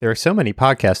There are so many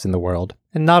podcasts in the world,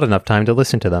 and not enough time to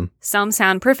listen to them. Some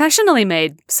sound professionally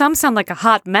made, some sound like a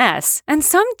hot mess, and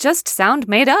some just sound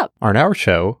made up. On our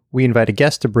show, we invite a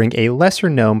guest to bring a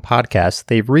lesser-known podcast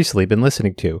they've recently been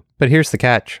listening to. But here's the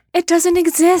catch. It doesn't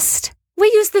exist. We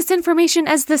use this information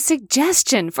as the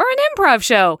suggestion for an improv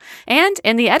show. And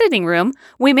in the editing room,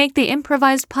 we make the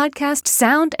improvised podcast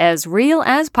sound as real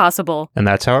as possible. And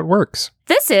that's how it works.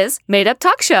 This is Made Up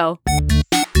Talk Show.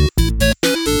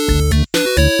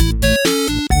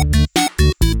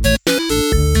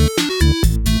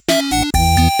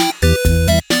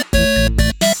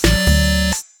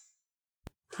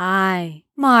 Hi.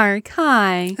 Mark,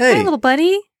 hi. Hey. Hi, little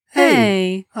buddy. Hey.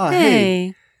 Hey. Oh, hey.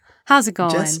 hey. How's it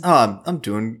going? Jess, I'm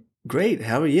doing great.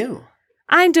 How are you?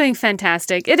 I'm doing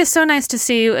fantastic. It is so nice to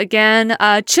see you again.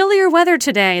 Chillier weather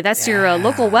today. That's your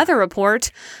local weather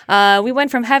report. We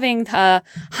went from having high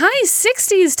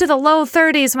 60s to the low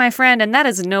 30s, my friend, and that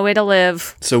is no way to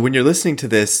live. So when you're listening to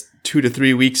this 2 to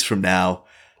 3 weeks from now,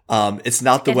 it's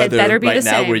not the weather better be right the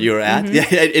now same. where you're at. Mhm.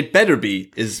 Yeah, it better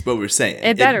be, is what we're saying.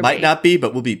 It better might be. not be,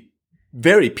 but we'll be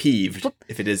very peeved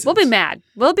if it isn't. We'll be mad.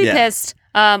 We'll be Yeah. pissed.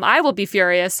 I will be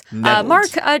furious. Nettled. Mark,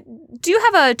 do you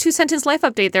have a 2-sentence life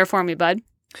update there for me, bud?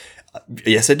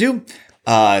 Yes, I do.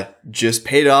 Just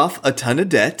paid off a ton of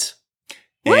debt.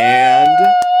 Woo! And,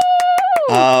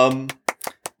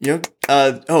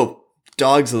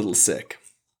 dog's a little sick.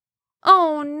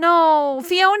 Oh, no.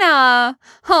 Fiona.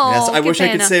 Oh, Yes, I wish I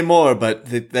could Cabana. say more, but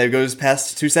that goes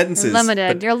past 2 sentences. You're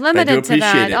limited. But You're I do limited to appreciate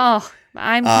that. it. Oh,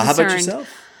 I'm concerned. How about yourself?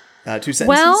 2 sentences?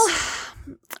 Well,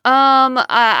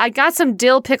 I got some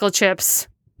dill pickle chips.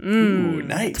 Ooh,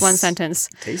 nice. It's 1 sentence.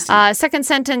 Tasty. Second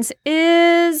sentence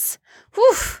is,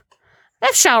 whew,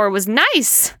 that shower was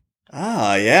nice.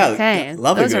 Yeah. Okay,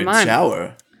 Love a those are good mine.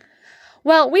 shower.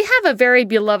 Well, we have a very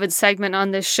beloved segment on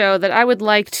this show that I would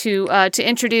like to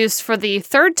introduce for the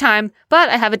 3rd time, but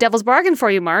I have a devil's bargain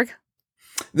for you, Mark.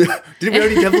 Did we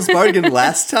already devil's bargain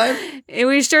last time?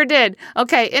 We sure did.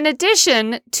 Okay, in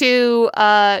addition to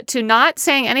not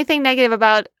saying anything negative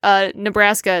about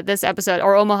Nebraska this episode,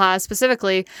 or Omaha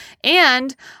specifically,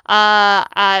 and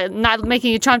not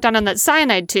making you chomp down on that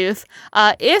cyanide tooth,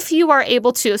 if you are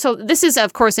able to, so this is,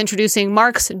 of course, introducing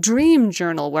Mark's Dream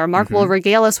Journal, where Mark will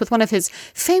regale us with one of his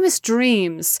famous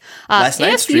dreams. Last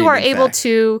night's if you dream, are in able fact.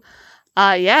 to...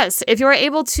 yes, if you are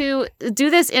able to do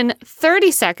this in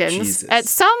 30 seconds, Jesus. at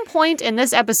some point in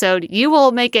this episode, you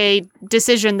will make a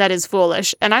decision that is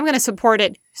foolish, and I'm going to support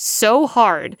it so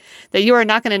hard that you are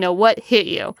not going to know what hit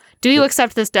you. Do you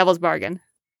accept this devil's bargain?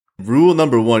 Rule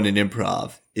number 1 in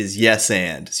improv is yes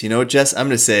and. So you know what, Jess? I'm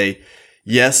going to say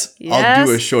yes, I'll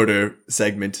do a Yes. shorter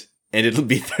segment, and it'll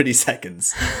be 30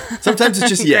 seconds. Sometimes it's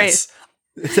just yes.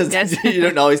 It doesn't, Yes. You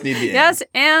don't always need the end. Yes,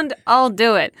 and I'll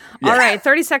do it. Yeah. All right,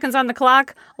 30 seconds on the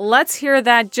clock. Let's hear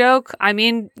that joke. I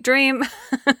mean, dream.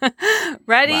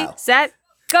 Ready, Wow. set,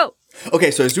 go.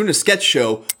 Okay, so I was doing a sketch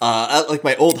show at like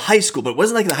my old high school, but it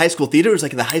wasn't like in the high school theater. It was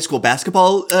like in the high school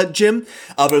basketball gym.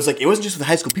 But it was like, it wasn't just with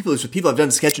high school people. It was with people I've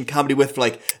done sketch and comedy with for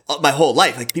like my whole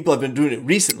life. Like people I've been doing it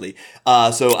recently.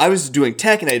 So I was doing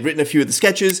tech, and I had written a few of the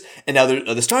sketches. And now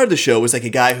the star of the show was like a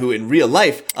guy who in real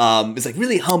life is like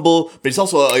really humble, but he's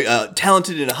also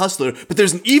talented and a hustler. But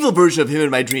there's an evil version of him in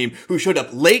my dream who showed up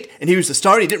late, and he was the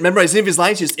star. And he didn't memorize any of his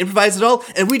lines. He just improvised it all,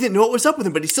 and we didn't know what was up with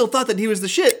him. But he still thought that he was the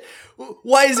shit.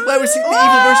 Why was he the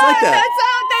evil version like that?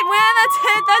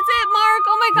 That's it, Mark.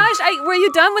 Oh my gosh. Were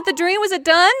you done with the dream? Was it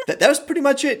done? That was pretty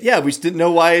much it. Yeah, we just didn't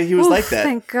know why he was like that.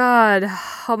 Thank God.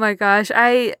 Oh my gosh.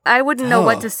 I wouldn't know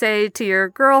what Oh. to say to your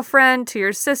girlfriend, to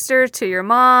your sister, to your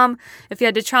mom if you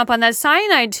had to chomp on that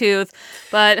cyanide tooth.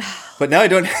 But But now I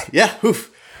don't. Yeah,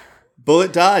 oof.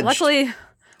 Bullet dodged. luckily,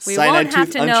 we Cyanide won't have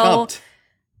tooth to know unchomped.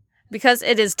 because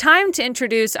it is time to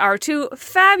introduce our 2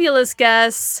 fabulous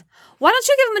guests. Why don't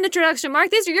you give them an introduction, Mark?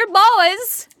 These are your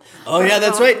boys. Oh yeah,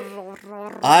 that's right.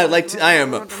 I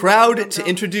am proud to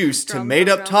introduce to Made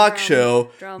Up Talk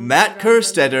Show Matt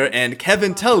Kerstetter and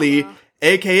Kevin Tully,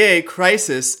 aka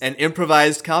Crisis, an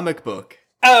improvised comic book.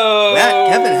 Oh, Matt,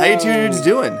 Kevin, how you two dudes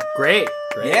doing? Great.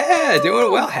 Yeah,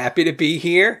 doing well. Happy to be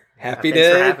here. Happy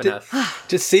Thanks for having us.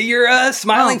 to see your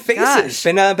smiling Oh, faces. gosh.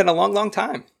 Been a long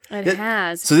time. It Yeah,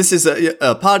 has. So this is a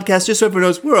podcast, just so everyone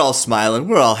knows, we're all smiling,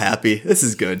 we're all happy. This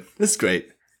is good. This is great.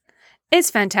 It's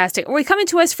fantastic. Are we coming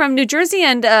to us from New Jersey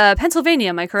and Pennsylvania?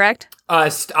 Am I correct?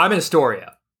 I'm in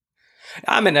Astoria.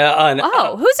 I'm in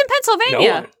Oh, who's in no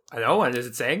Pennsylvania? one. I know. Is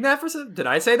it saying that for some? Did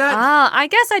I say that? I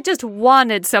guess I just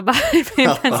wanted somebody in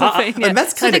Pennsylvania. And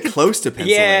that's kind of close to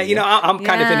Pennsylvania. Yeah, you know, I'm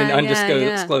kind of in an Yeah,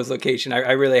 undisclosed location.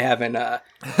 I really haven't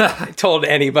told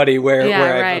anybody where Yeah,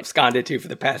 I've right. absconded to for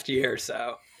the past year.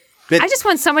 So But I just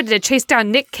want somebody to chase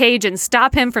down Nick Cage and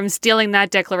stop him from stealing that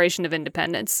Declaration of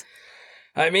Independence.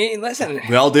 I mean, listen,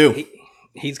 we all do.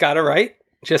 he's got a right,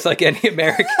 just like any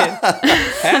American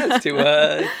has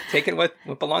to taking what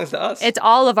belongs to us. It's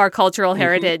all of our cultural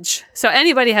heritage. So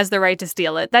anybody has the right to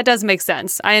steal it. That does make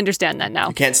sense. I understand that now.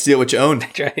 You can't steal what you own.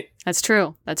 That's right. That's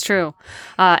true. That's true.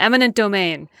 Eminent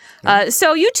domain.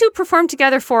 So you two performed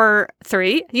together for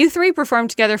 3. You 3 performed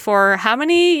together for how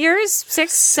many years?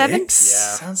 6, 7? Yeah.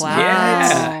 Sounds Wow.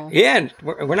 Yeah, yeah. And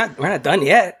we're not done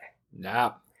yet.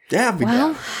 Nah. Yeah,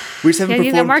 Well, we just haven't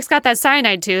yeah, performed. Mark's got that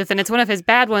cyanide tooth, and it's one of his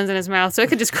bad ones in his mouth, so it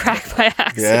could just crack by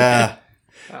accident. Yeah.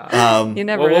 You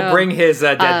never Well, know. we'll bring his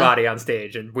dead body on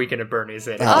stage and Weekend at Bernie's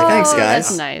it. Oh, thanks, guys.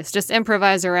 That's nice. Just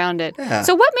improvise around it. Yeah.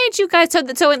 So, what made you guys?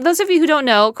 So, those of you who don't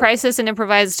know, Crisis, an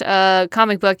improvised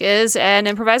comic book, is an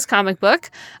improvised comic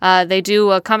book. They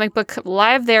do a comic book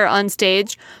live there on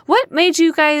stage. What made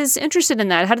you guys interested in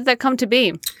that? How did that come to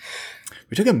be?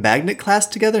 We took a magnet class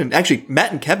together, and actually,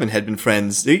 Matt and Kevin had been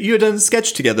friends. You had done a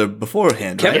sketch together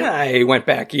beforehand, Kevin right? and I went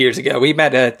back years ago. We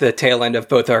met at the tail end of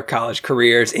both our college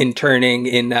careers, interning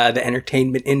in the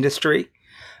entertainment industry.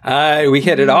 We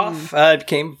hit it off,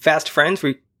 became fast friends.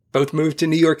 We both moved to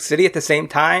New York City at the same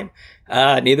time.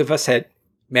 Neither of us had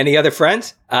many other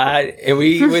friends, and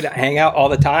we would hang out all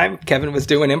the time. Kevin was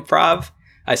doing improv.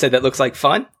 I said, that looks like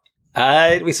fun.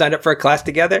 We signed up for a class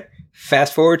together.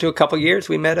 Fast forward to a couple years,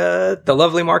 we met the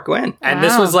lovely Mark Gwen. And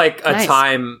this Wow. was like a Nice.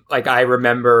 time, like I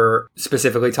remember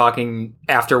specifically talking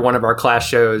after one of our class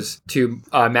shows to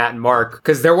Matt and Mark,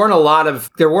 because there weren't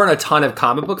a ton of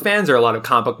comic book fans or a lot of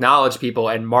comic book knowledge people,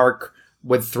 and Mark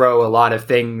would throw a lot of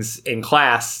things in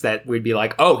class that we'd be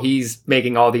like, oh, he's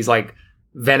making all these like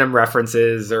Venom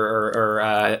references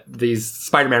or these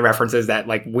Spider-Man references that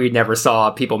like we never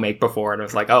saw people make before, and it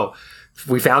was like, oh,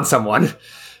 we found someone.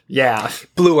 Yeah.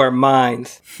 Blew our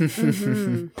minds. Do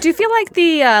you feel like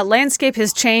the landscape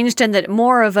has changed and that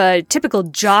more of a typical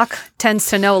jock tends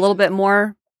to know a little bit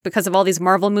more because of all these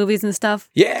Marvel movies and stuff?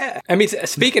 Yeah, I mean,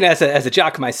 speaking as a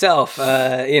jock myself,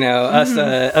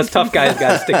 us tough guys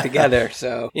got to stick together.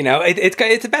 So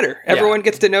it's better. Everyone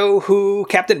gets to know who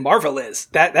Captain Marvel is.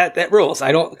 That rules.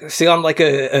 I don't feel I'm like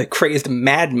a crazed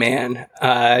madman.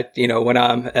 When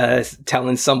I'm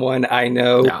telling someone I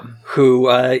know who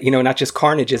not just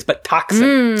Carnage is, but Toxin.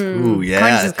 Ooh, yeah.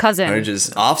 Carnage's cousin.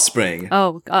 Carnage's offspring.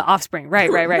 Oh, Offspring. Right.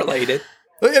 Related.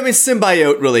 I mean,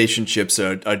 symbiote relationships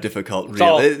are difficult, really.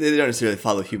 all- They don't necessarily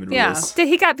follow human Yeah. rules.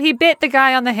 He bit the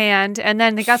guy on the hand, and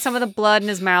then he got some of the blood in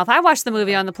his mouth. I watched the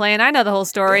movie on the plane. I know the whole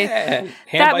story. Yeah,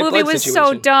 That movie was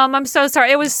so dumb. I'm so sorry.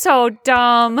 It was so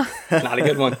dumb. Not a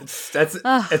good one.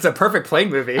 It's a perfect plane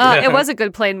movie. It was a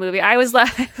good plane movie. I was like,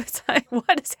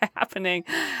 what is happening?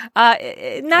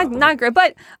 Not great.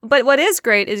 But what is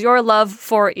great is your love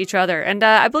for each other. And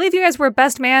I believe you guys were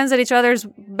best mans at each other's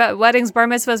weddings, bar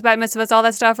mitzvahs, bat mitzvahs, all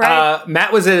that stuff, right?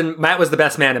 Matt was the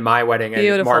best man in my wedding, and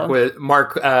Beautiful.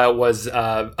 Mark was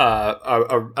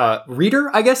a reader.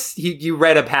 I guess you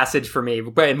read a passage for me,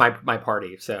 but in my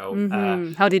party.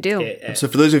 So How'd he do? So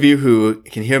for those of you who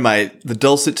can hear the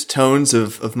dulcet tones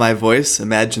of my voice,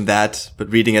 imagine that, but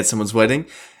reading at someone's wedding.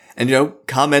 And,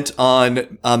 comment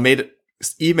on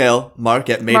email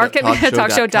Mark at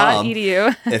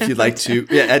talkshow.edu. if you'd like to,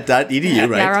 at .edu,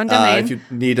 right? Yeah, our own domain. If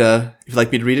you'd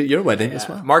like me to read at your wedding as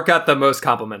well. Mark got the most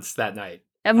compliments that night.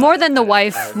 More than the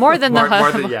wife, more than the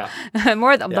husband,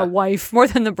 more than the wife, more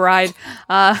than the bride.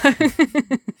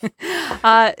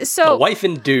 So The wife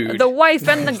and dude. the wife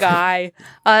and the guy.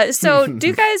 So do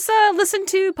you guys listen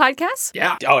to podcasts?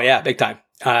 Yeah. Oh, yeah, big time.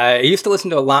 I used to listen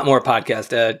to a lot more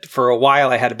podcasts. For a while,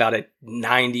 I had about a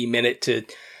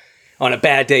 90-minute on a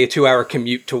bad day, a 2-hour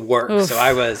commute to work. Oof. So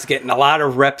I was getting a lot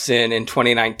of reps in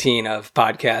 2019 of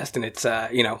podcast. And it's,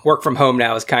 work from home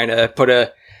now has kind of put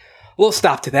a little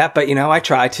stop to that. But, I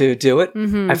try to do it.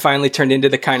 I finally turned into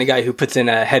the kind of guy who puts in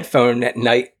a headphone at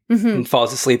night and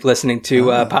falls asleep listening to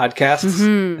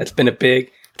podcasts. That's been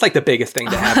it's like the biggest thing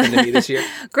to happen to me this year.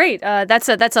 Great. That's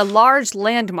a large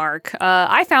landmark.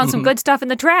 I found some good stuff in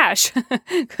the trash.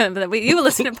 You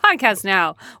listen to podcasts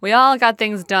now. We all got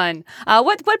things done.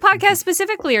 What podcast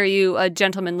specifically are you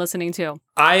gentlemen listening to?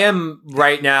 I am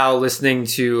right now listening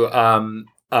to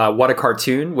What a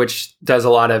Cartoon, which does a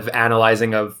lot of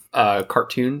analyzing of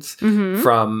cartoons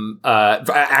from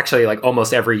actually like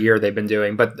almost every year they've been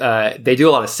doing, but they do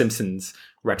a lot of Simpsons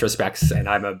retrospects, and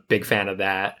I'm a big fan of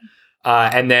that.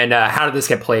 And then How Did This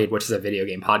Get Played, which is a video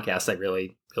game podcast I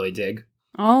really, really dig.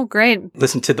 Oh, great.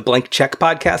 Listen to the Blank Check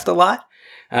podcast a lot,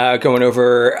 going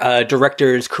over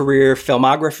directors' career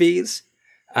filmographies.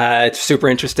 It's super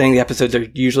interesting. The episodes are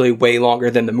usually way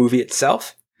longer than the movie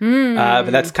itself.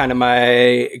 But that's kind of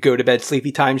my go to bed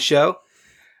sleepy time show.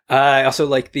 I also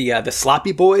like the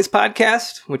Sloppy Boys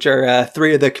podcast, which are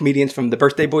three of the comedians from the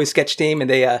Birthday Boys sketch team, and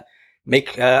they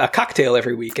make a cocktail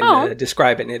every week and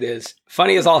describe it, and it is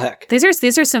funny as all heck. These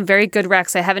are some very good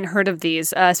recs. I haven't heard of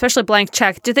these, especially Blank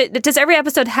Check. Does every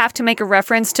episode have to make a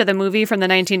reference to the movie from the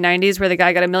 1990s where the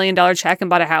guy got $1 million check and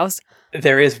bought a house?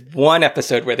 There is one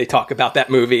episode where they talk about that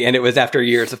movie, and it was after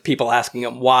years of people asking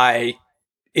them, why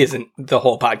isn't the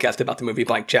whole podcast about the movie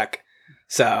Blank Check?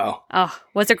 So,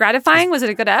 was it gratifying? Was it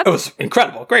a good ep? It was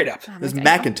incredible. Great ep. It was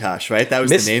Macintosh, right? That was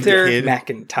the name of the kid.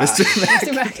 Macintosh.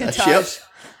 Mr. Macintosh. Yep.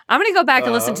 I'm going to go back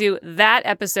and listen to that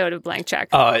episode of Blank Check.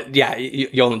 Yeah,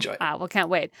 you'll enjoy it. Well, can't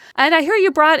wait. And I hear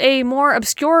you brought a more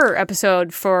obscure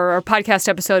episode or podcast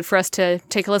episode for us to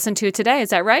take a listen to today.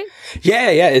 Is that right? Yeah.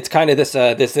 It's kind of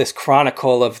this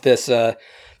chronicle of this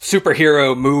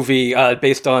superhero movie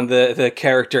based on the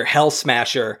character Hell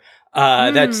Smasher.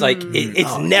 That's like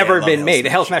it's never been made.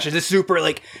 Hell Smasher is a super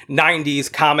like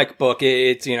 90s comic book.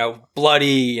 It's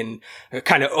bloody and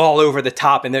kind of all over the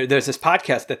top. And there's this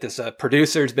podcast that this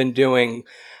producer's been doing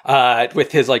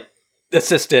with his like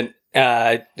assistant.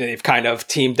 They've kind of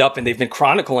teamed up and they've been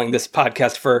chronicling this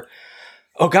podcast for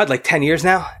like 10 years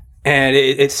now. And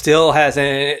it still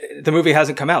hasn't. The movie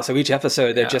hasn't come out. So each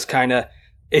episode they're just kind of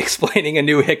explaining a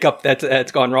new hiccup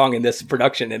that's gone wrong in this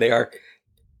production, and they are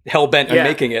hell bent on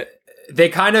making it. They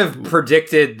kind of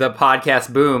predicted the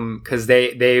podcast boom because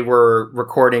they were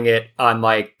recording it on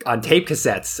tape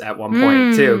cassettes at one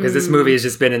point too, because this movie has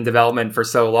just been in development for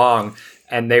so long,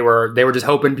 and they were just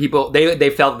hoping people they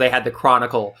felt they had to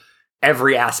chronicle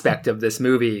every aspect of this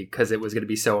movie because it was going to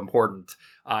be so important,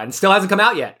 and still hasn't come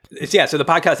out yet. So the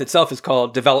podcast itself is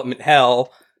called Development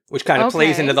Hell, which kind of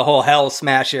plays into the whole Hell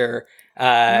Smasher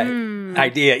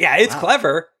idea. Yeah, it's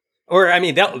clever. Or I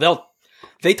mean,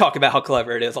 they talk about how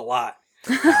clever it is a lot.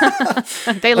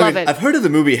 They love it. I've heard of the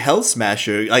movie Hell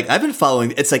Smasher. Like I've been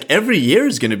following. It's like every year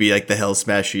is going to be like the Hell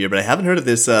Smasher year, but I haven't heard of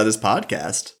this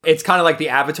podcast. It's kind of like the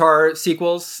Avatar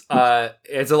sequels.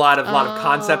 It's a lot of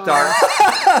concept art.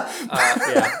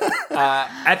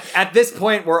 At this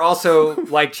point, we're also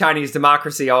like Chinese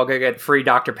democracy. All gonna get free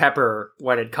Dr. Pepper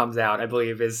when it comes out. I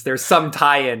believe there's some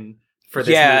tie-in for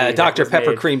this. Yeah, Dr.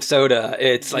 Pepper cream soda.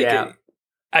 It's like.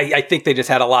 I think they just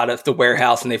had a lot of the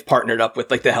warehouse, and they've partnered up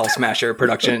with like the Hell Smasher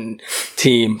production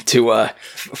team to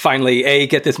finally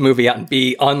get this movie out, and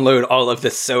B, unload all of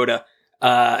this soda.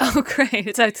 Great!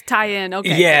 It's a tie-in.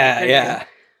 Okay. Yeah.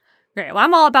 Great. Well,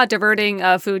 I'm all about diverting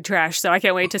food trash, so I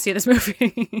can't wait to see this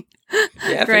movie.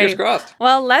 Yeah, fingers crossed.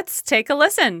 Well, let's take a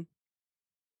listen.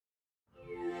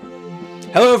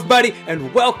 Hello, everybody,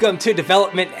 and welcome to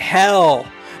Development Hell.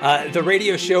 The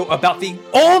radio show about the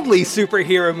only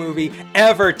superhero movie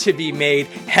ever to be made,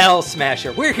 Hell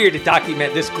Smasher. We're here to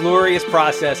document this glorious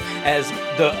process as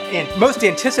the most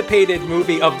anticipated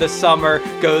movie of the summer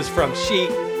goes from sheet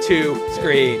to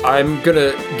screen. I'm going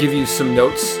to give you some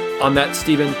notes on that,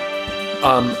 Stephen.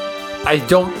 I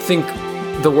don't think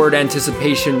the word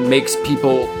anticipation makes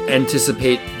people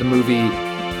anticipate the movie.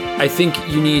 I think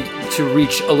you need to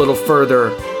reach a little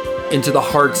further into the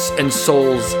hearts and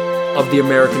souls of the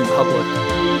American public.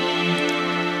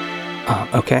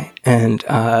 Okay, and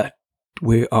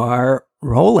we are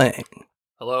rolling.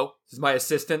 Hello, this is my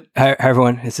assistant. Hi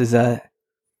everyone, this is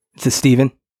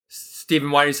Stephen.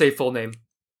 Stephen, why don't you say full name?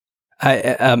 Hi,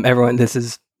 everyone, this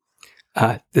is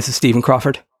Stephen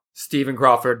Crawford. Stephen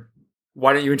Crawford,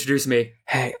 why don't you introduce me?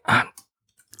 Hey,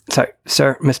 sorry,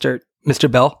 sir, Mr.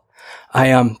 Bell.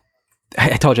 I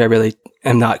told you I really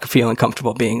am not feeling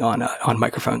comfortable being on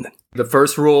microphone. The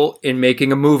first rule in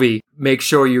making a movie, make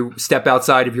sure you step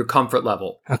outside of your comfort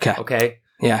level. Okay. Okay?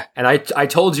 Yeah. And I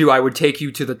told you I would take you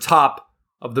to the top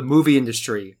of the movie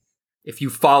industry if you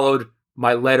followed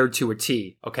my letter to a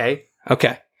T. Okay?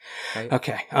 Okay.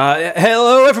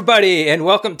 Hello, everybody, and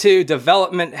welcome to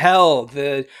Development Hell,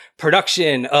 the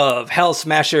production of Hell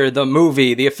Smasher, the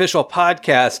movie, the official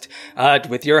podcast,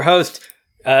 with your host,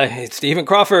 Stephen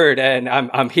Crawford, and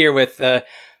I'm here with,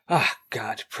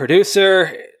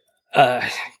 producer,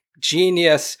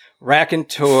 genius,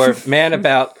 raconteur, man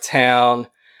about town,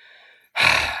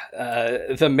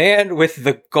 the man with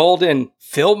the golden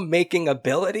filmmaking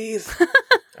abilities,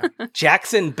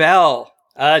 Jackson Bell.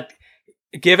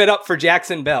 Give it up for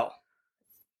Jackson Bell.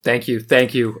 Thank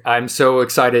you. I'm so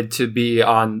excited to be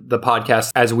on the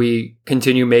podcast as we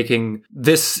continue making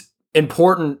this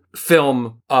important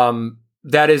film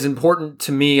that is important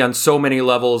to me on so many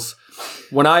levels.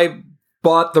 When I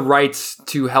bought the rights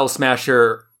to Hell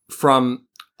Smasher from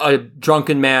a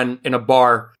drunken man in a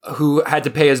bar who had to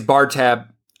pay his bar tab,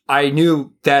 I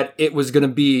knew that it was going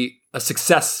to be a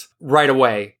success right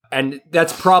away. And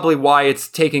that's probably why it's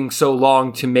taking so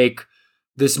long to make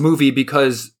this movie,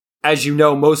 because as you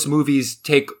know, most movies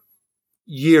take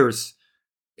years,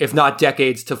 if not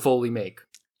decades, to fully make.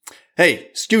 Hey,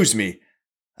 excuse me.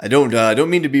 I don't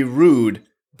mean to be rude,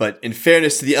 but in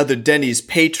fairness to the other Denny's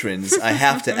patrons, I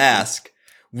have to ask,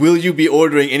 will you be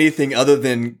ordering anything other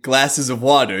than glasses of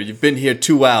water? You've been here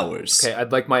 2 hours. Okay,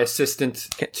 I'd like my assistant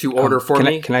to order for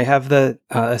me. Can I have the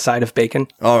side of bacon?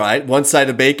 All right, 1 side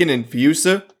of bacon, and for you,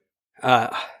 sir?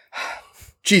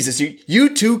 Jesus,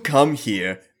 you two come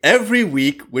here every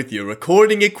week with your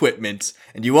recording equipment,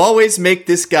 and you always make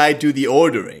this guy do the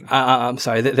ordering. I'm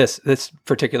sorry. This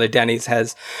particular Denny's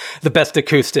has the best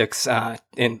acoustics out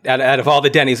of all the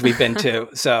Denny's we've been to.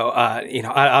 So,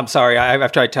 I'm sorry.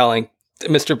 I've tried telling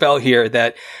Mr. Bell here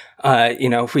that,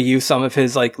 if we use some of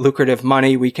his like lucrative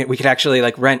money, we could actually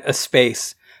like rent a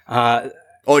space.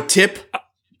 Or tip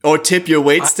your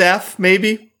wait staff,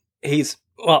 maybe. He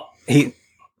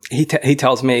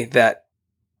tells me that,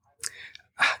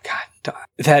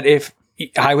 that if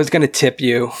I was going to tip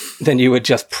you, then you would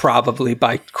just probably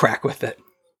buy crack with it.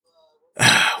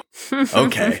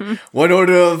 Okay. One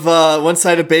order of 1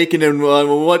 side of bacon, and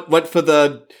what for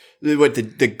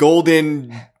the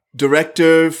golden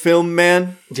director film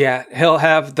man? Yeah, he'll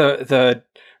have the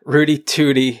Rudy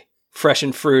Tooty, fresh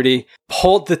and fruity.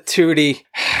 Hold the Tooty,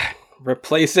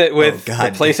 replace it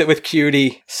with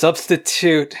Cutie.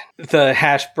 Substitute the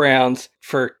hash browns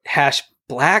for hash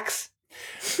blacks.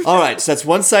 All right, so that's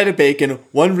 1 side of bacon,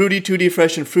 1 Rudy Tooty,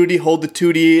 fresh and fruity. Hold the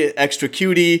Tooty, extra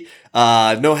cutie.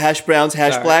 No hash browns,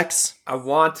 hash blacks. I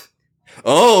want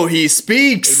Oh, he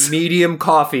speaks. a medium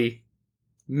coffee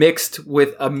mixed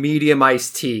with a medium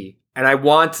iced tea. And I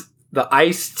want the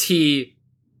iced tea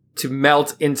to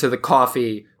melt into the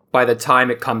coffee by the time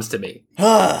it comes to me.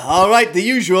 All right, the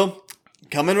usual.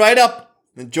 Coming right up.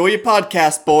 Enjoy your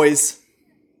podcast, boys.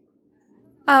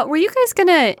 Were you guys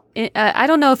gonna, I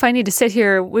don't know if I need to sit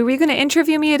here, were you gonna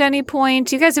interview me at any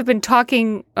point? You guys have been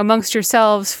talking amongst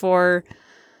yourselves for,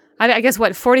 I guess,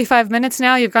 45 minutes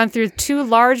now? You've gone through 2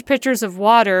 large pitchers of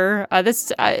water. I'm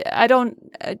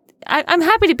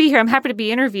happy to be here. I'm happy to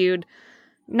be interviewed.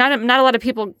 Not a lot of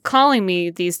people calling me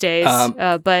these days,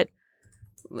 but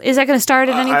is that gonna start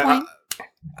at any point?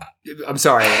 I'm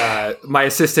sorry. My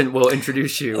assistant will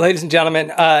introduce you. Ladies and gentlemen,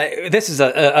 this is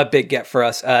a big get for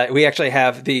us. We actually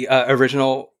have the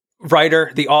original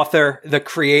writer, the author, the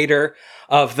creator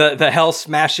of the Hell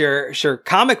Smasher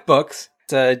comic books.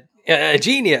 It's a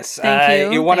genius. Thank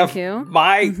you. You're one of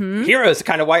my heroes.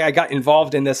 Kind of why I got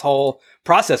involved in this whole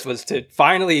process was to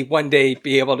finally one day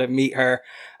be able to meet her.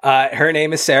 Her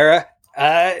name is Sarah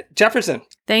Jefferson.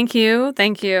 Thank you.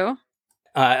 Thank you.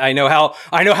 I know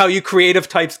how you creative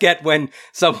types get when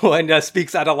someone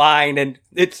speaks out of line, and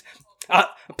it's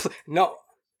no.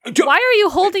 Why are you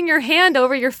holding your hand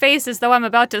over your face as though I'm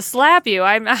about to slap you?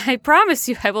 I promise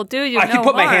you, I will do you no harm. I can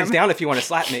put my hands down if you want to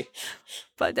slap me.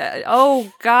 But,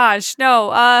 oh gosh, no.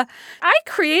 I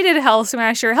created Hell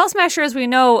Smasher. Hell Smasher, as we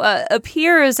know,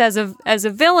 appears as a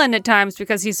villain at times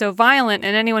because he's so violent,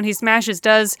 and anyone he smashes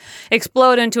does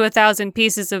explode into 1,000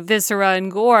 pieces of viscera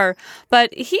and gore.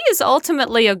 But he is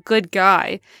ultimately a good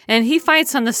guy, and he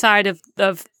fights on the side of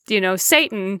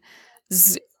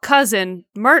Satan's cousin,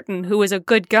 Merton, who is a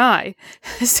good guy.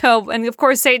 So, and of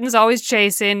course, Satan's always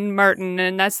chasing Merton,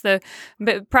 and that's the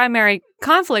primary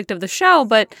conflict of the show,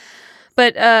 but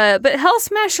Hell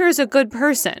Smasher is a good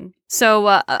person.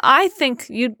 So I think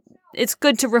it's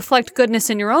good to reflect goodness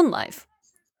in your own life.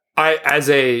 As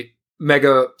a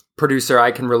mega producer, I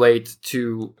can relate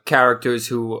to characters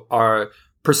who are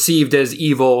perceived as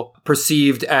evil,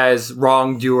 perceived as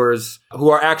wrongdoers,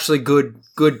 who are actually good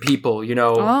people.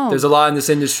 There's a lot in this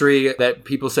industry that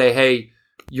people say, hey,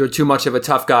 you're too much of a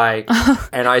tough guy.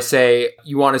 And I say,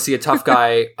 you want to see a tough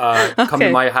guy, come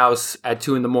to my house at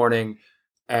 2 a.m.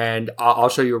 and I'll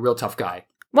show you a real tough guy.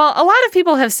 Well, a lot of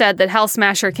people have said that Hell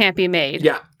Smasher can't be made.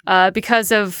 Yeah.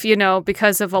 Because of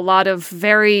a lot of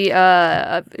very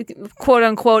quote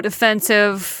unquote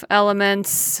offensive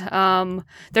elements.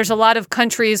 There's a lot of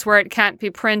countries where it can't be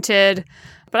printed.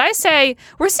 But I say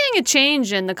we're seeing a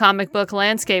change in the comic book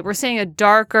landscape. We're seeing a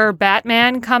darker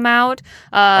Batman come out.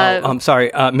 I'm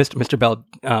sorry, Mr. Bell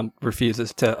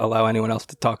refuses to allow anyone else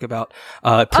to talk about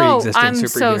pre-existing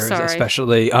superheroes,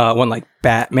 especially one like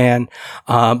Batman,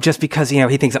 just because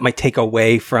he thinks it might take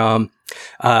away from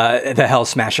the Hell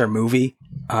Smasher movie.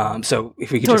 So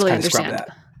if we could totally just kind of scrub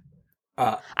that.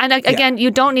 And again,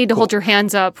 you don't need to hold your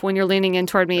hands up when you're leaning in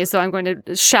toward me as though I'm going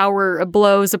to shower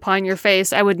blows upon your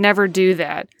face. I would never do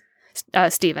that,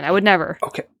 Stephen. I would never.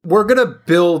 Okay. We're going to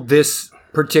build this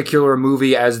particular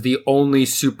movie as the only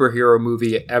superhero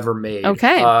movie ever made.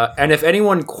 Okay. And if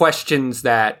anyone questions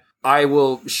that, I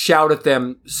will shout at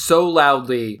them so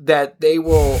loudly that they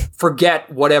will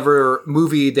forget whatever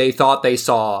movie they thought they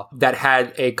saw that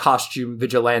had a costume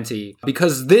vigilante,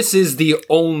 because this is the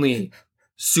only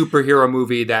superhero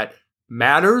movie that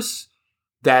matters,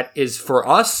 that is for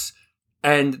us,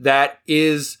 and that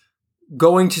is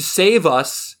going to save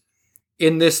us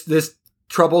in this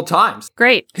troubled times.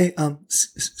 Great. Hey,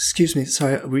 excuse me.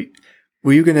 Sorry,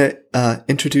 were you gonna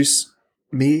introduce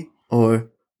me, or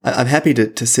I'm happy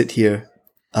to sit here,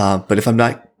 but if I'm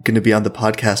not going to be on the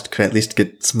podcast, could I at least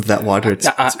get some of that water?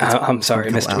 I'm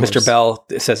sorry, Mr. Bell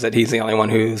says that he's the only one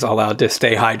who's allowed to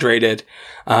stay hydrated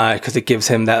because it gives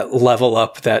him that level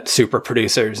up that super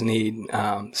producers need.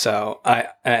 So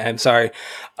I'm sorry.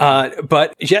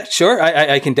 But yeah, sure,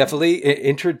 I can definitely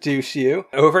introduce you.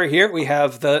 Over here, we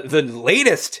have the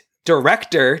latest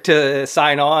director to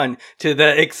sign on to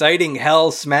the exciting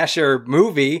Hell Smasher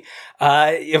movie.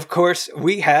 Of course,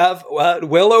 we have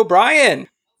Will O'Brien.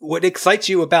 What excites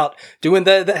you about doing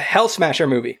the Hell Smasher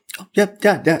movie? Yeah,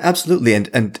 absolutely.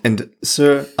 And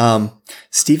sir,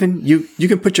 Stephen, you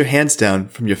can put your hands down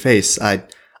from your face.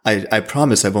 I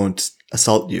promise I won't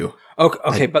assault you.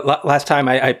 Okay, but last time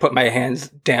I put my hands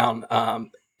down,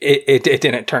 it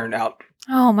didn't turn out.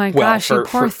 Oh my gosh, you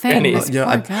poor thing. This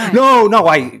poor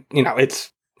guy.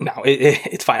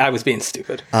 It's fine. I was being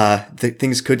stupid.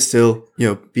 Things could still,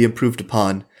 be improved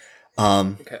upon.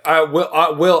 Okay.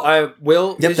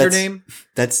 Will Yep, is your name?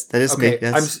 That is Okay, me.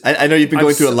 Yes. I know you've been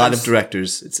going through a lot of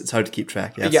directors. It's hard to keep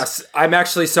track. Yes. Yes, I'm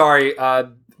actually sorry.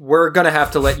 We're gonna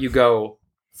have to let you go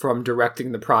from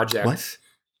directing the project. What?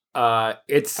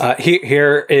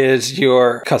 Here is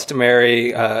your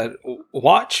customary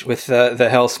watch with the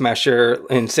Hell Smasher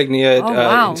insignia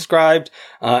inscribed,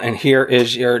 and here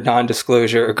is your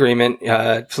non-disclosure agreement.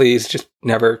 Please just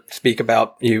never speak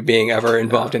about you being ever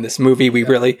involved in this movie. We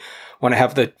really want to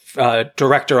have the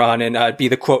director on and be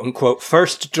the quote-unquote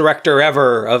first director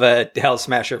ever of a Hell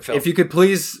Smasher film. If you could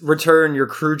please return your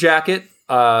crew jacket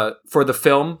for the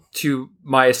film to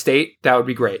my estate, that would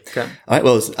be great. Okay. All right.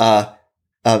 Well,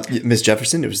 Ms.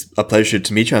 Jefferson, it was a pleasure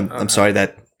to meet you. I'm sorry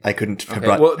that I couldn't have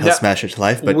brought Hell Smasher to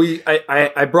life, but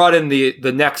I brought in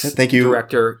the next thank you.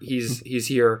 Director. He's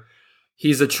here.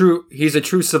 He's a true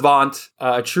savant,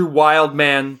 a true wild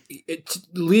man. It's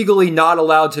legally not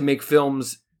allowed to make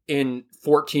films in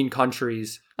 14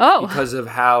 countries because of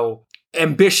how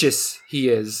ambitious he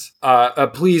is.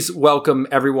 Please welcome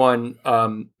everyone,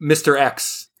 Mr.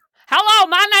 X. Hello,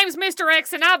 my name's Mr.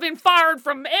 X, and I've been fired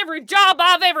from every job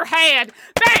I've ever had.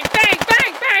 Bang, bang,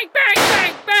 bang, bang, bang,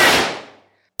 bang, bang.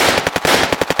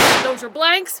 Those are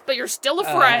blanks, but you're still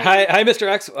afraid. Hi, Mr.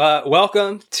 X.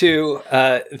 Welcome to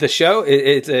the show.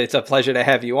 It's a pleasure to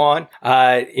have you on.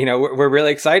 We're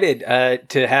really excited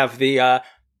to have the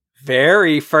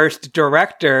very first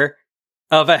director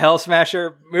of a Hell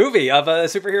Smasher movie, of a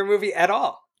superhero movie at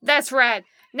all. That's right.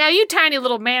 Now, you tiny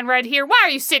little man right here, why are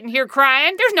you sitting here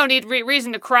crying? There's no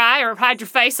reason to cry or hide your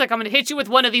face like I'm going to hit you with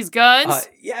one of these guns.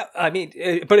 Yeah, I mean,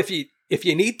 but if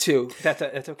you need to,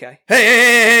 that's okay.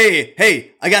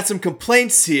 Hey! I got some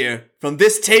complaints here from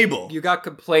this table. You got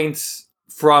complaints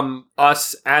from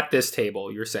us at this table,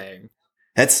 you're saying?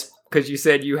 That's because you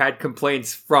said you had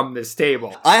complaints from this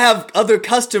table. I have other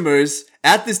customers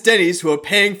at this Denny's who are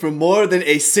paying for more than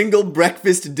a single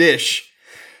breakfast dish.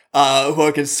 Who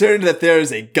are concerned that there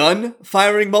is a gun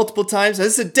firing multiple times. Now,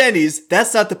 this is a Denny's.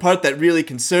 That's not the part that really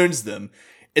concerns them.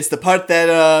 It's the part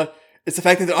that, it's the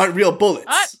fact that there aren't real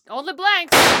bullets. Only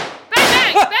blanks. Bang,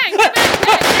 bang, bang, bang, bang,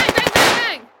 bang, bang,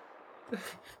 bang, bang.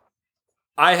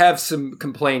 I have some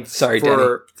complaints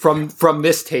from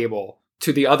this table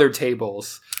to the other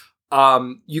tables.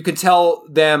 You can tell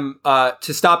them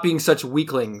to stop being such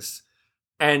weaklings.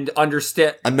 And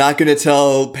understand. I'm not going to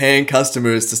tell paying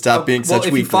customers to stop being such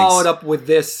weaklings. If you follow it up with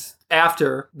this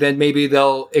after, then maybe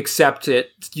they'll accept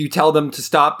it. You tell them to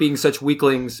stop being such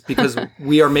weaklings because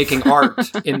we are making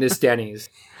art in this Denny's.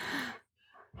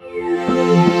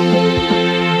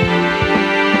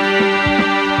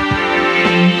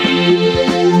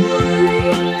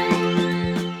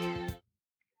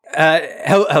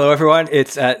 Hello, everyone.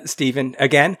 It's Stephen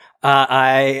again.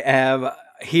 I am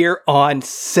here on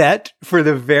set for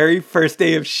the very first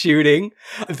day of shooting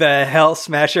the Hell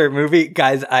Smasher movie.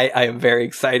 Guys, I am very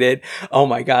excited. Oh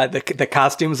my God. The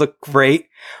costumes look great.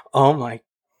 Oh my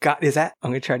God. I'm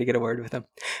going to try to get a word with him.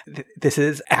 This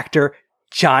is actor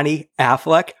Johnny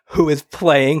Affleck, who is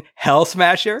playing Hell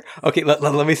Smasher. Okay,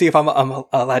 let me see if I'm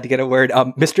allowed to get a word.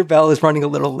 Mr. Bell is running a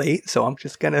little late, so I'm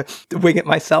just going to wing it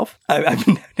myself. I've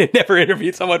never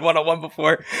interviewed someone one-on-one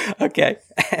before. Okay.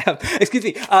 Excuse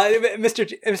me,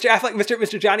 Mr. Affleck,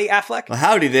 Mr. Johnny Affleck. Well,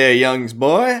 howdy there, youngs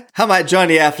boy. How might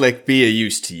Johnny Affleck be of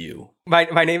use to you?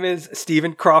 My name is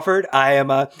Stephen Crawford. I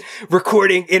am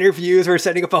recording interviews. We're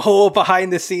setting up a whole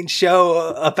behind-the-scenes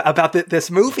show about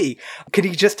this movie. Could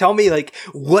you just tell me, like,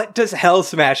 what does Hell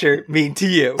Smasher mean to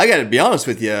you? I gotta be honest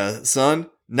with you, son.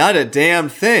 Not a damn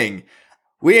thing.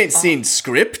 We ain't seen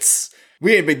scripts.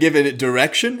 We ain't been given it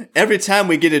direction. Every time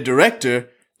we get a director,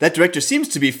 that director seems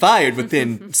to be fired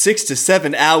within 6 to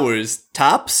 7 hours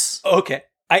tops. Okay.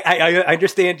 I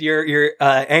understand your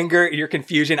anger, your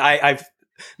confusion.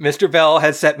 Mr. Bell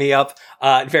has set me up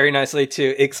very nicely to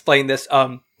explain this.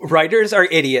 Writers are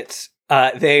idiots.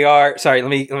 They are sorry. Let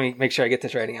me make sure I get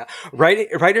this writing out.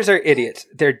 Writers are idiots.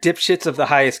 They're dipshits of the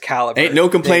highest caliber. Ain't no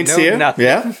complaints here. Nothing.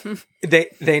 Yeah,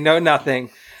 they know nothing.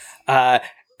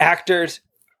 Actors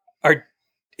are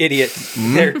idiots.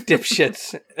 They're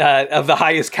dipshits of the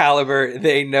highest caliber.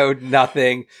 They know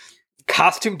nothing.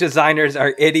 Costume designers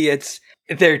are idiots.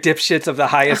 They're dipshits of the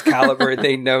highest caliber.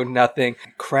 They know nothing.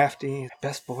 Crafty,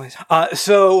 best boys.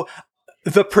 So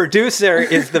the producer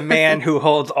is the man who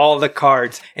holds all the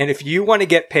cards. And if you want to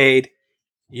get paid,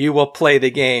 you will play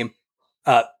the game.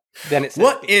 Then it's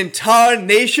what in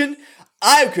tarnation?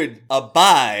 I could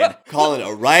abide calling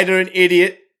a writer an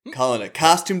idiot, calling a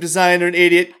costume designer an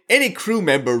idiot, any crew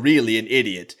member really an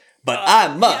idiot. But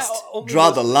I must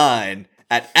draw the line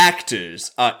at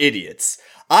actors are idiots.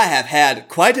 I have had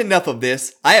quite enough of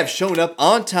this. I have shown up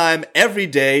on time every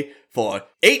day for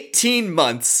 18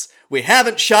 months. We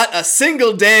haven't shot a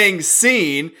single dang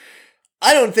scene.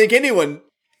 I don't think anyone...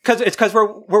 Because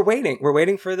we're waiting. We're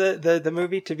waiting for the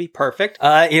movie to be perfect.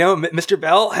 Mr.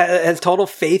 Bell has total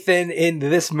faith in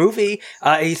this movie.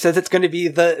 He says it's going to be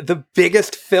the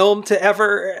biggest film to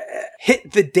ever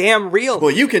hit the damn reel.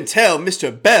 Well, you can tell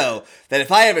Mr. Bell that if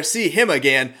I ever see him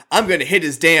again, I'm going to hit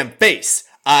his damn face.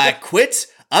 I quit.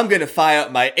 I'm going to fire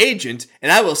up my agent, and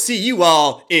I will see you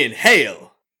all in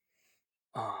hell.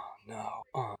 Oh, no.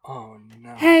 Oh,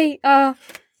 no. Hey,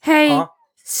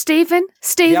 Stephen?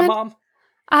 Yeah, Mom?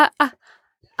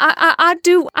 I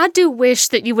do wish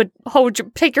that you would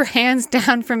take your hands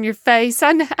down from your face.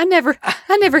 I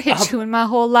never hit you in my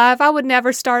whole life. I would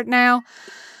never start now.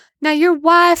 Now, your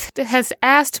wife has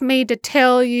asked me to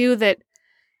tell you that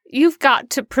you've got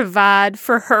to provide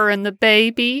for her and the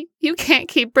baby. You can't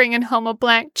keep bringing home a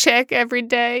blank check every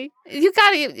day. You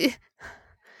gotta...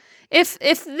 If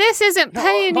this isn't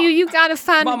paying you, you gotta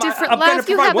find a different life.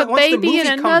 You have a baby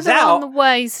and another on the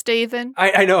way, Stephen.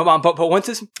 I know, Mom, but once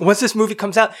this movie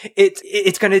comes out,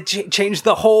 it's gonna change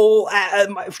the whole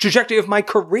trajectory of my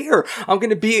career. I'm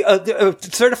gonna be a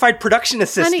certified production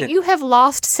assistant. Honey, you have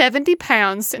lost 70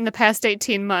 pounds in the past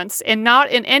 18 months, and not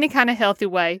in any kind of healthy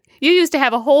way. You used to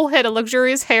have a whole head of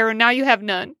luxurious hair, and now you have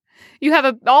none. You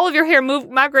have all of your hair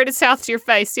migrated south to your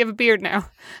face. You have a beard now.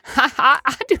 I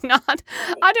do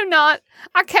not.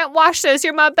 I can't wash this.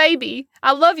 You're my baby.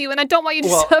 I love you, and I don't want you to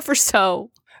suffer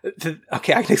so.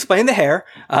 Okay, I can explain the hair.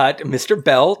 Mr.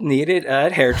 Bell needed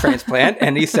a hair transplant,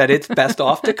 and he said it's best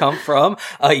off to come from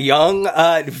a young,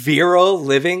 virile,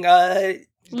 living...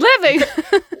 Living?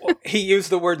 He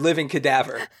used the word living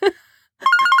cadaver.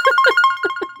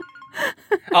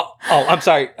 I'm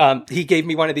sorry. He gave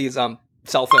me one of these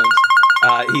cell phones.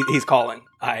 He's calling.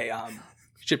 I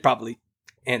should probably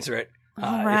answer it.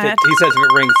 All right. He says if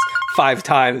it rings 5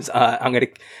 times, I'm going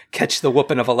to catch the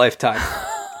whooping of a lifetime.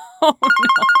 Oh, no.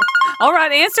 All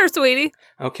right, answer, sweetie.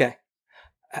 Okay.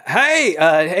 Hey,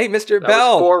 Mr. That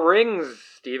Bell. was 4 rings,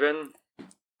 Stephen.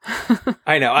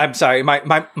 I know. I'm sorry.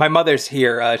 My mother's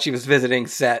here. She was visiting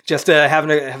set, just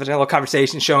having a little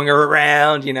conversation, showing her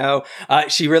around.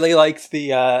 She really likes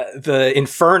the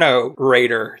Inferno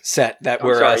Raider set that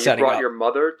we're setting you brought up. your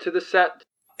mother to the set?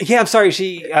 Yeah, I'm sorry.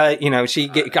 She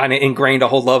kind of ingrained a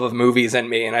whole love of movies in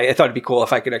me, and I thought it'd be cool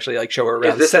if I could actually show her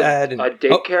around. Is this set a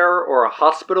daycare or a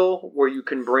hospital where you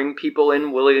can bring people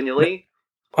in willy-nilly?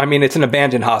 I mean, it's an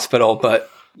abandoned hospital,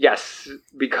 but. Yes,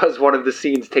 because one of the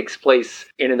scenes takes place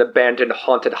in an abandoned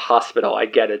haunted hospital. I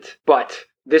get it. But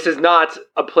this is not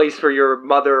a place for your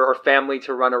mother or family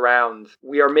to run around.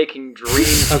 We are making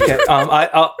dreams. Okay.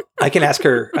 I can ask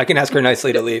her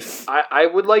nicely to leave. I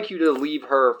would like you to leave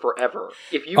her forever.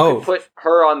 If you could put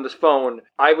her on this phone,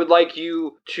 I would like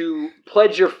you to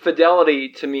pledge your fidelity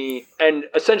to me and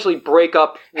essentially break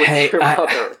up with your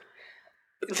mother.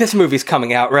 This movie's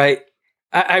coming out, right?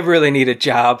 I really need a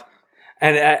job.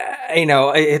 And,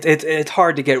 it's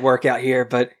hard to get work out here,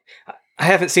 but I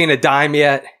haven't seen a dime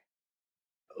yet.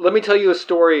 Let me tell you a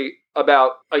story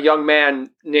about a young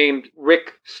man named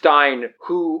Rick Stein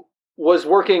who was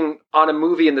working on a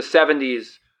movie in the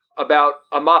 70s about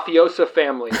a mafiosa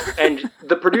family. And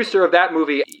the producer of that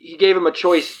movie, he gave him a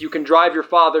choice. You can drive your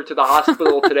father to the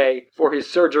hospital today for his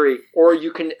surgery, or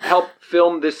you can help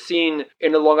film this scene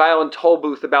in a Long Island toll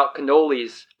booth about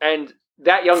cannolis. And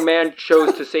that young man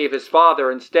chose to save his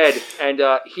father instead, and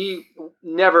he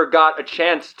never got a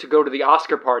chance to go to the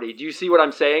Oscar party. Do you see what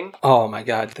I'm saying? Oh my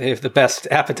God, they have the best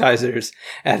appetizers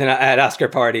at Oscar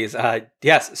parties.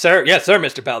 Yes, sir,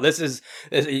 Mr. Bell.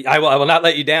 I will not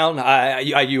let you down.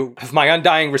 You have my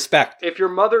undying respect. If your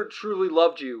mother truly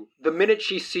loved you, the minute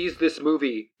she sees this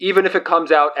movie, even if it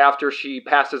comes out after she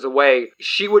passes away,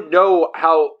 she would know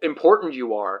how important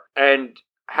you are, and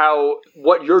how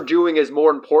what you're doing is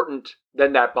more important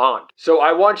than that bond. So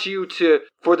I want you to,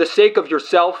 for the sake of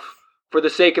yourself, for the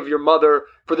sake of your mother,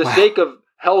 for the sake of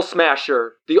Hell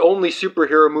Smasher, the only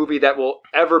superhero movie that will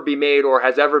ever be made or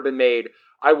has ever been made,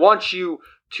 I want you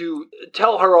to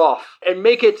tell her off and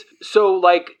make it so,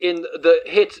 like in the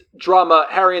hit drama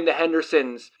Harry and the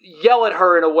Hendersons, yell at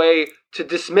her in a way to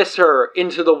dismiss her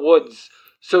into the woods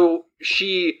so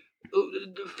she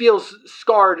feels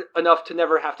scarred enough to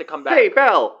never have to come back. Hey,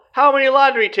 Belle, how many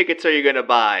lottery tickets are you going to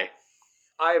buy?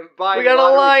 I'm buying We got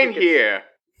a line tickets here.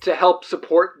 to help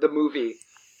support the movie.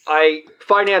 I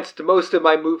financed most of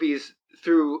my movies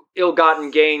through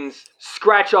ill-gotten gains.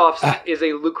 Scratch-offs is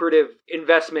a lucrative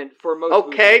investment for most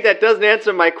Okay, movies. that doesn't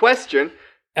answer my question.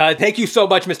 Thank you so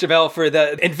much, Mr. Bell, for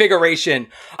the invigoration.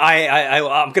 I'm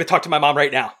going to talk to my mom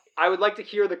right now. I would like to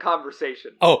hear the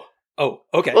conversation. Oh,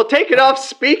 okay. Well, take it off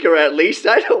speaker at least.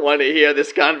 I don't want to hear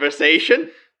this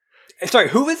conversation. Sorry,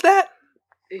 who is that?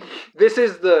 This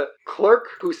is the clerk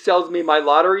who sells me my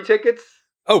lottery tickets.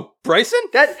 Oh, Bryson?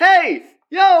 Hey,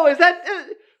 yo, is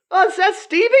that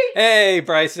Stevie? Hey,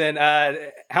 Bryson.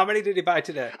 How many did he buy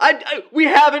today? We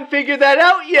haven't figured that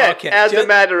out yet, Okay, as a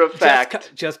matter of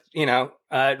fact. Just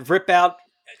rip out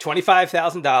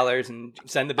 $25,000 and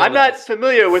send the bill. I'm not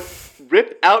familiar with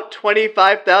rip out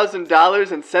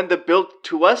 $25,000 and send the bill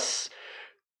to us.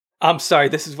 I'm sorry,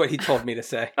 this is what he told me to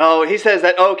say. Oh, he says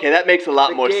that. Okay, that makes a lot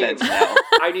The more game. sense now.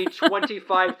 I need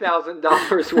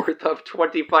 $25,000 worth of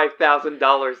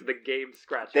 $25,000 the game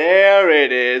scratch. There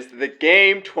it is. The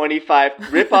game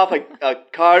 25. Rip off a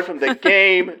card from the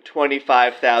game,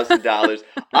 $25,000.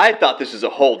 I thought this was a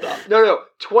holdup. No,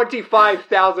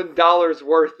 $25,000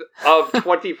 worth of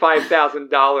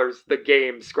 $25,000 the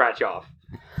game scratch off.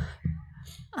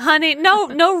 Honey,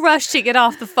 no rush to get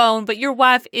off the phone, but your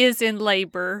wife is in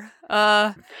labor.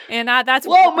 That's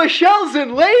Whoa, Michelle's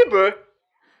in labor.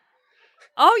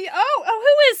 Who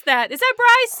is that? Is that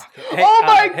Bryce? Hey, Oh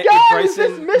my God, Bryson,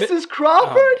 is this Mrs.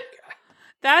 Crawford?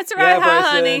 That's right. Yeah, Hi,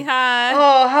 Bryson. honey. Hi.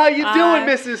 Oh, how you Hi.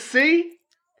 doing, Mrs. C?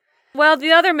 Well,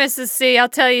 the other Mrs. C, I'll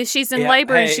tell you, she's in Yeah,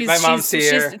 labor and hey, my mom's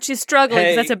here. she's struggling. 'Cause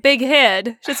Hey. that's a big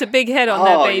head. Just a big head on Oh,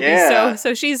 that baby. yeah.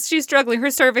 So she's struggling.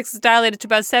 Her cervix is dilated to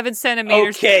about 7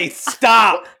 centimeters. Okay,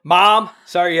 stop. Mom,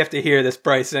 sorry you have to hear this,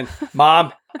 Bryson.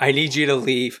 Mom, I need you to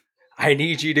leave. I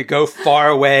need you to go far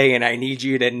away, and I need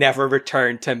you to never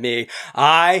return to me.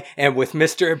 I am with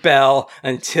Mr. Bell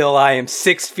until I am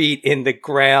 6 feet in the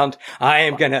ground. I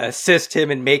am going to assist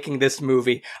him in making this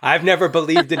movie. I've never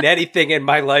believed in anything in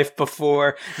my life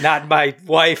before. Not my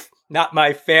wife, not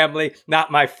my family, not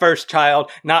my first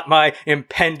child, not my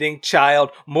impending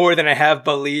child, more than I have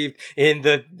believed in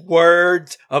the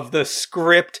words of the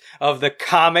script of the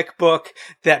comic book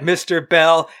that Mr.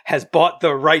 Bell has bought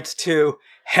the rights to.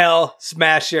 Hell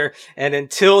Smasher. And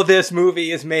until this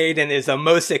movie is made and is the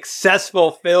most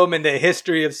successful film in the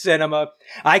history of cinema,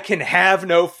 I can have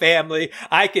no family.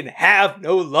 I can have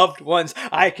no loved ones.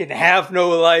 I can have no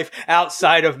life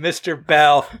outside of Mr.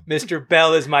 Bell. Mr.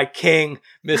 Bell is my king.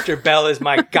 Mr. Bell is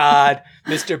my God.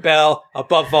 Mr. Bell,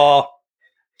 above all,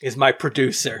 is my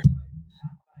producer.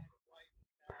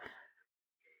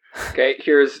 Okay,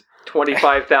 here's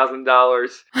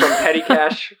 $25,000 from petty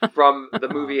cash from the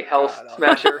movie Hell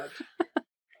Smasher.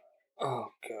 Oh,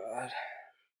 God.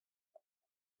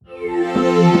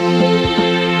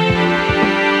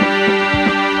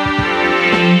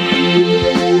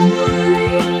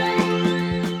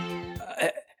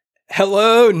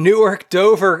 Hello, Newark,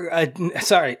 Dover.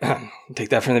 Sorry, take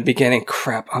that from the beginning.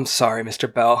 Crap, I'm sorry,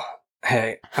 Mr. Bell.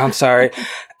 Hey, I'm sorry.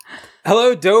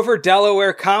 Hello, Dover,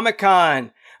 Delaware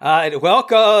Comic-Con.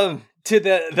 Welcome to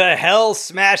the Hell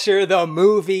Smasher, the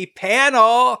movie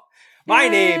panel. My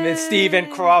name is Stephen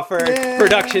Crawford,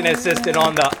 production assistant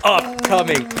on the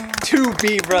upcoming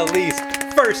to-be-released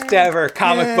first ever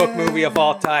comic book movie of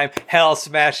all time, Hell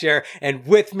Smasher. And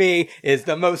with me is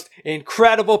the most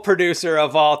incredible producer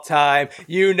of all time.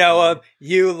 You know him.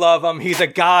 You love him. He's a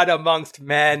god amongst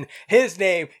men. His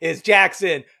name is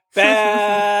Jackson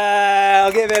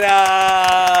Bell. Give it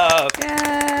up.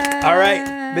 Yay. All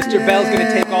right. Mr. Bell's going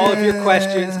to take all of your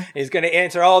questions. He's going to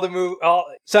answer all the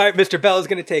Mr. Bell is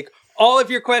going to take all of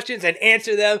your questions and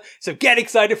answer them. So get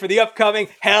excited for the upcoming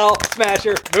Hell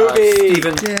Smasher movie.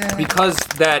 Steven, because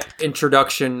that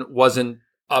introduction wasn't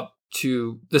up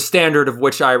to the standard of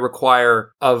which I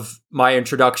require of my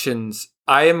introductions,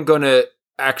 I am going to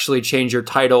actually change your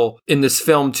title in this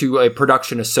film to a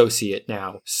production associate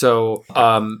now. So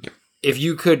if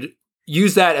you could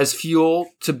use that as fuel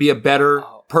to be a better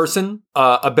person,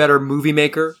 a better movie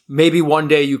maker, maybe one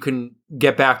day you can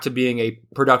get back to being a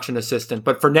production assistant.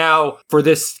 But for now, for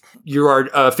this, you are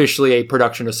officially a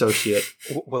production associate.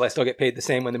 Will I still get paid the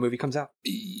same when the movie comes out?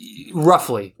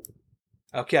 Roughly.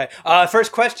 Okay.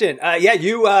 First question.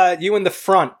 You in the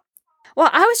front. Well,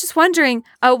 I was just wondering,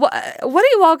 what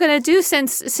are you all going to do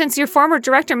since your former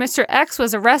director, Mr. X,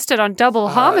 was arrested on double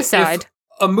homicide? If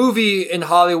a movie in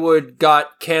Hollywood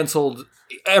got canceled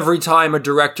every time a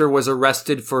director was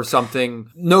arrested for something,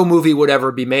 no movie would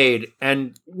ever be made.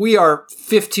 And we are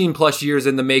 15 plus years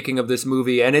in the making of this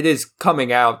movie, and it is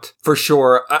coming out for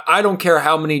sure. I don't care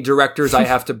how many directors I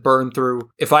have to burn through.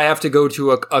 If I have to go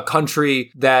to a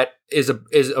country that is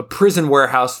a prison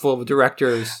warehouse full of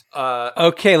directors.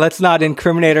 Okay, let's not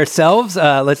incriminate ourselves.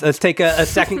 Let's take a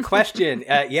second question.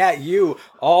 You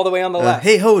all the way on the left.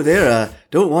 Hey ho there,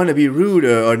 don't want to be rude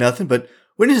or nothing, but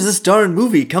when is this darn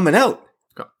movie coming out?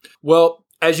 Well,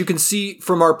 as you can see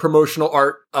from our promotional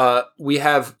art, we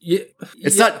have...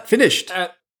 It's not finished.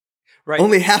 Right.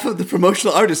 Only half of the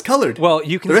promotional art is colored. Well,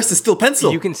 the rest is still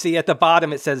pencil. You can see at the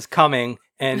bottom it says coming,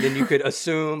 and then you could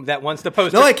assume that once the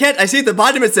poster... No, I can't. I see at the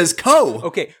bottom it says co.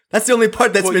 Okay. That's the only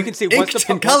part that's been you can see inked once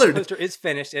and colored. Once the poster is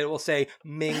finished, it will say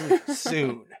Ming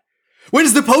soon. When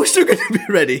is the poster going to be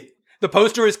ready? The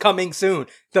poster is coming soon.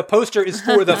 The poster is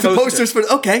for the poster. The poster's for...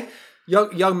 Okay.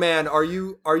 Young man, are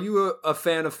you a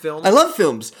fan of films? I love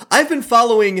films. I've been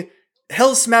following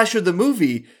Hell Smasher the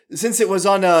movie since it was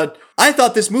on I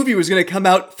thought this movie was going to come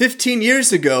out 15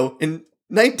 years ago in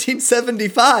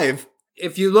 1975.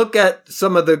 If you look at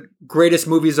some of the greatest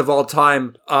movies of all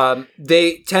time,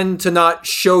 they tend to not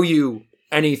show you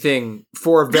anything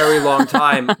for a very long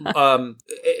time.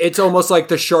 It's almost like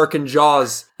the shark in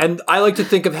Jaws. And I like to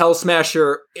think of Hell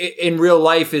Smasher in real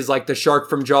life is like the shark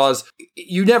from Jaws.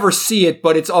 You never see it,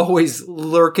 but it's always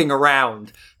lurking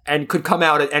around and could come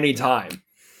out at any time.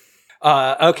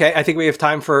 Okay, I think we have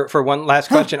time for one last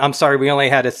question. I'm sorry, we only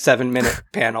had a 7-minute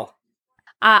panel.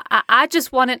 I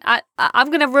just wanted, I'm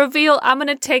going to reveal, I'm going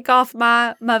to take off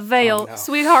my veil. Oh, no.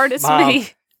 Sweetheart, it's Mom.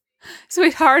 me.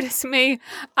 Sweetheart, it's me.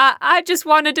 I just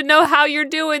wanted to know how you're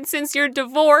doing since your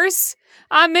divorce.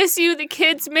 I miss you. The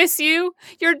kids miss you.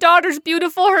 Your daughter's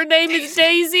beautiful. Her name is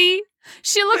Daisy.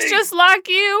 She looks just like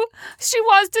you. She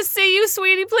wants to see you,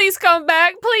 sweetie. Please come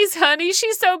back. Please, honey.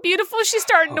 She's so beautiful. She's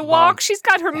starting to walk. Mom. She's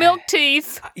got her milk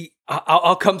teeth.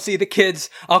 I'll come see the kids.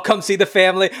 I'll come see the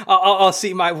family. I'll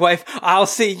see my wife. I'll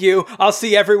see you. I'll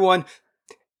see everyone.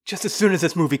 Just as soon as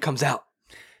this movie comes out.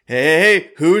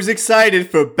 Hey, who's excited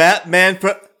for Batman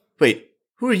Wait,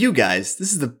 who are you guys?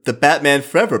 This is the Batman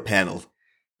Forever panel.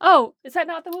 Oh, is that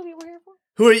not the movie we're here for?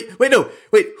 Who are you?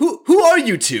 Wait, who are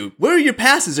you two? Where are your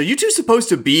passes? Are you two supposed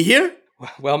to be here?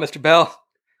 Well, Mr. Bell,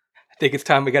 I think it's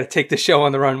time we got to take the show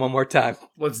on the run one more time.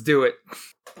 Let's do it.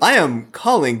 I am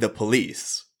calling the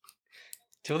police.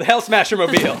 To the Hell Smasher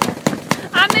Mobile.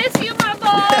 I miss you, my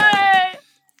boy.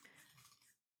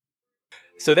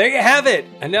 So there you have it.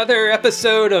 Another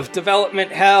episode of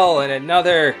Development Hell and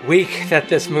another week that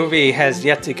this movie has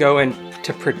yet to go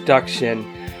into production.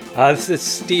 This is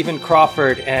Stephen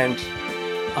Crawford, and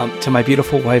to my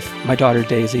beautiful wife, my daughter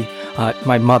Daisy,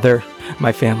 my mother,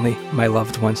 my family, my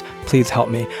loved ones, please help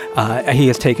me. He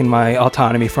has taken my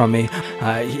autonomy from me.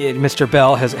 Mr.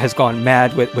 Bell has gone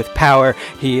mad with power.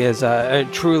 He is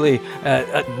truly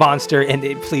a monster, and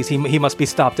please, he must be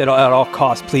stopped at all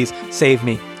costs. Please save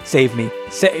me. Save me.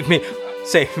 Save me.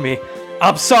 Save me.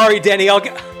 I'm sorry, Denny.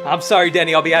 I'm sorry,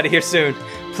 Denny. I'll be out of here soon.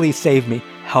 Please save me.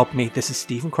 Help me. This is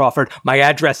Stephen Crawford. My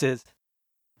address is...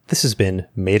 This has been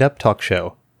Made Up Talk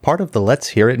Show, part of the Let's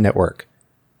Hear It Network.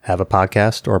 Have a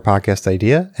podcast or podcast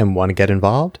idea and want to get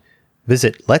involved?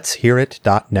 Visit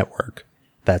letshearit.network.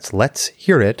 That's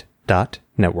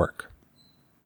letshearit.network.